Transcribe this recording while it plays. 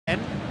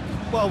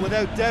Well,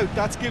 without doubt,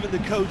 that's given the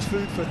coach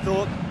food for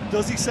thought.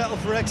 Does he settle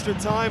for extra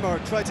time or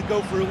try to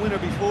go for a winner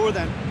before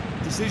then?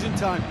 Decision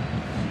time.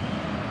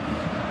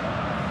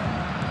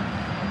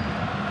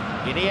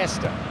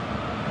 Iniesta.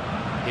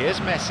 Here's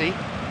Messi.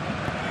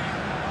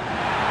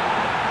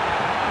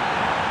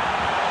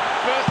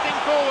 Bursting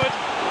forward.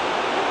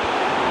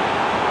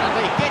 And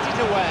they get it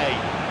away.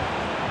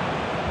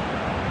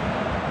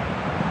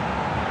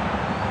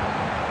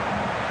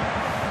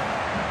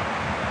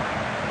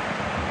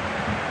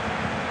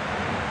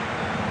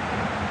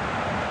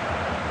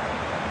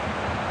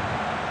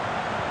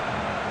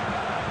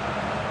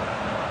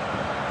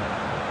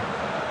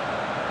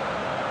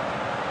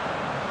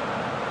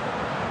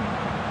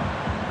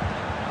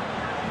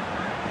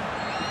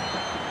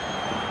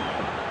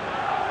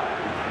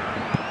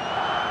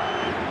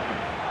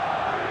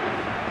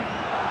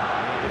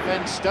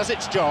 Does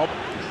its job.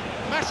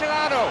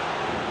 Mascherano.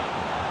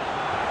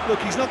 Look,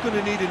 he's not going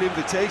to need an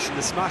invitation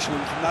to smash one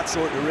from that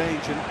sort of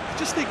range, and I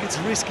just think it's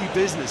risky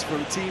business for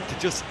a team to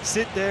just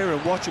sit there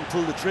and watch him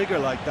pull the trigger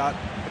like that.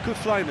 It could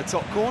fly in the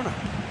top corner.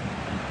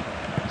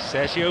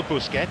 Sergio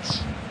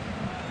Busquets.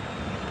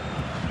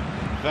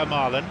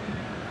 Vermaelen.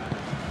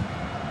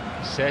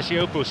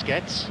 Sergio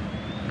Busquets.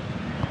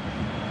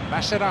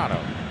 Mascherano.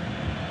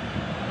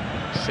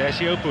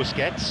 Sergio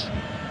Busquets.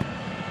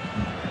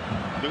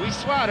 Luis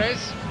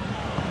Suarez.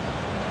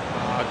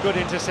 A good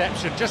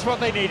interception, just what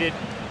they needed.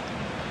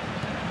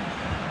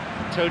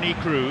 Toni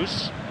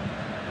Kroos.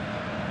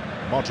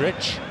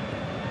 Modric.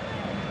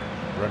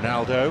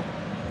 Ronaldo.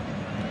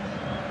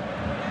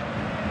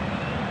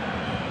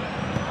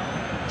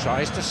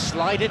 Tries to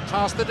slide it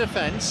past the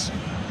defence.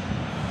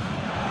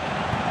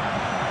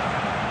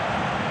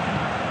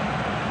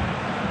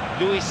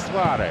 Luis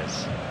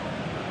Suarez.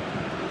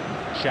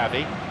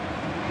 Xavi.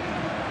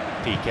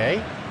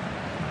 Piqué.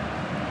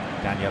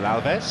 Daniel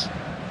Alves.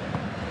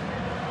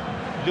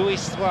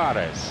 Luis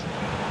Suarez.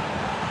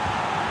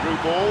 Through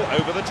ball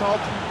over the top.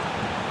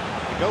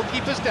 The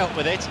goalkeeper's dealt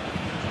with it.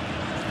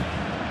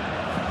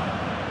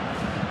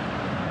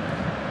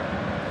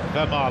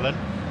 Vermaelen.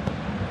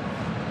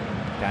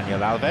 Daniel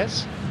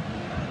Alves.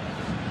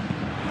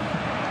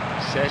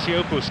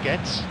 Sergio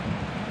Busquets.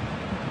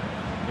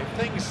 If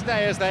things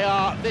stay as they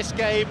are, this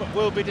game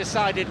will be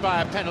decided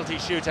by a penalty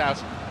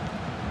shootout.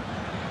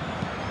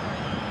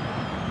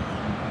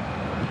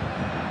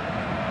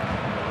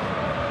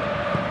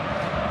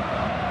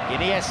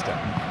 Iniesta.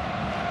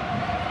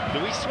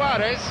 Luis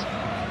Suarez.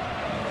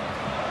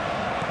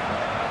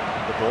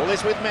 The ball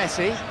is with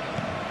Messi.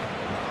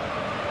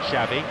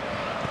 Xavi.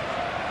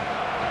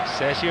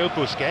 Sergio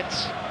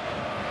Busquets.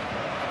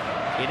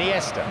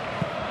 Iniesta.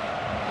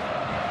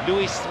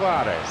 Luis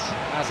Suarez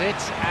has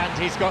it, and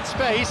he's got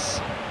space.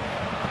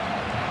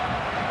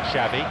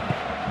 Xavi.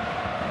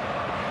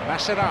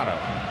 Mascherano.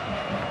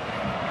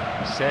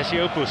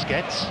 Sergio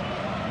Busquets.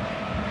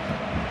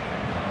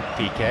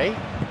 Piqué.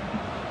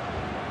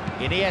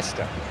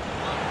 Iniesta.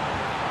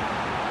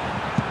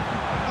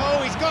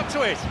 Oh, he's got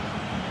to it!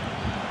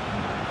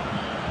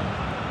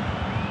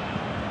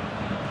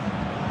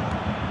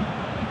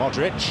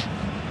 Modric.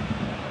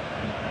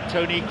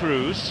 Toni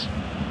Kroos.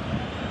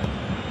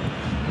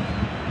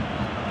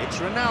 It's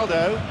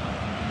Ronaldo.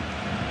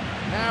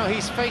 Now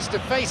he's face to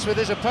face with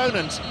his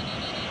opponent.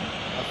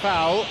 A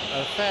foul,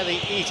 a fairly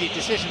easy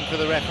decision for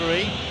the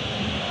referee.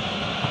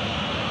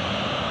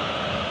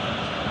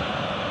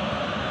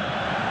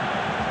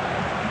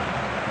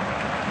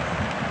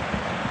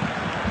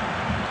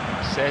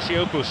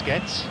 Sergio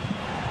Busquets.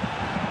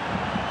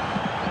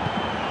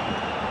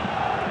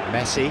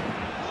 Messi.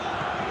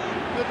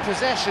 Good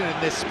possession in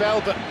this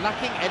spell, but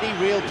lacking any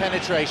real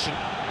penetration.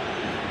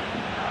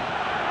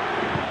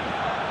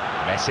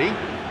 Messi.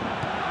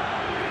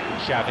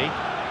 Xavi.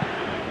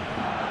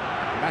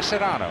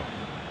 Mascherano.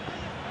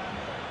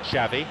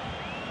 Xavi.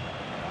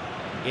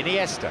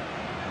 Iniesta.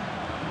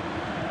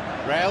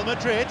 Real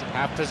Madrid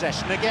have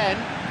possession again.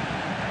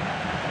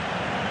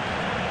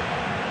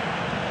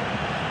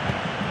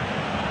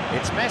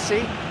 It's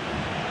Messi,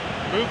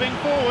 moving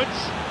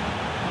forwards.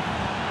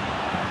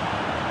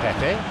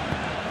 Pepe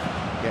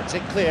gets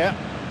it clear.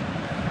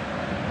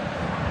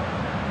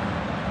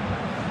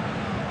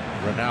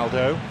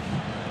 Ronaldo.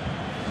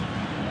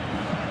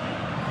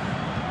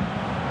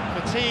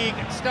 Fatigue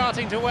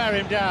starting to wear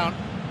him down.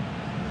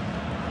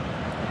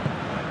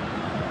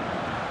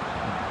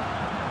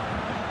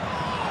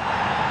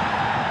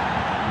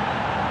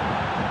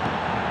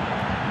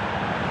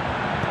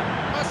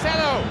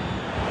 Marcelo!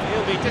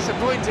 He'll be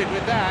disappointed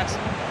with that.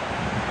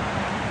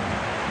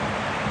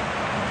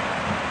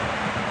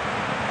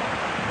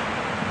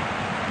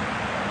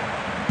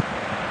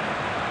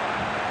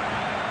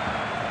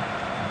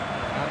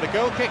 And the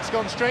goal kick's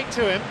gone straight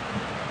to him.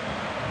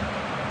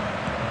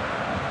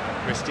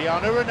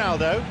 Cristiano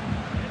Ronaldo.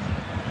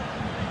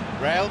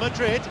 Real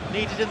Madrid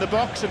needed in the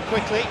box and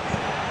quickly.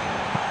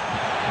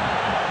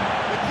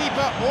 The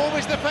keeper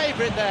always the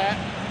favourite there.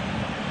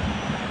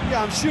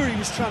 Yeah, I'm sure he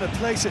was trying to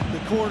place it in the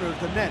corner of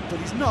the net, but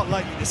he's not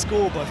likely to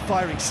score by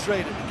firing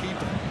straight at the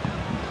keeper.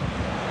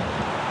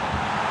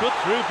 good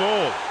through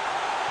ball.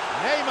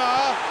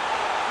 Neymar,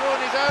 through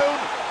on his own.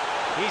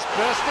 He's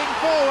bursting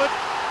forward.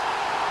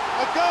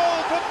 A goal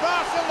for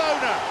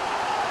Barcelona.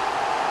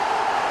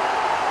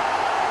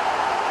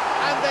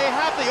 And they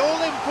have the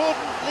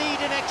all-important lead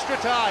in extra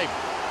time.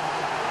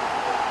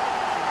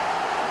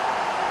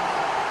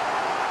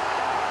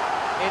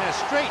 In a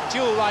straight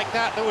duel like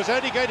that, there was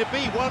only going to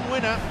be one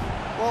winner.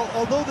 Well,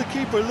 although the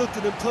keeper looked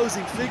an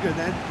imposing figure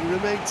then, he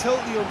remained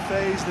totally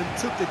unfazed and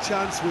took the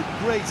chance with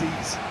great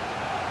ease.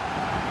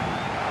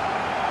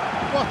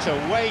 What a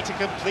way to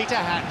complete a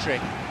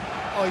hat-trick.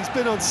 Oh, he's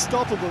been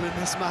unstoppable in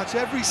this match.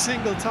 Every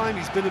single time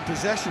he's been in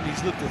possession,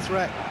 he's looked a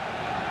threat.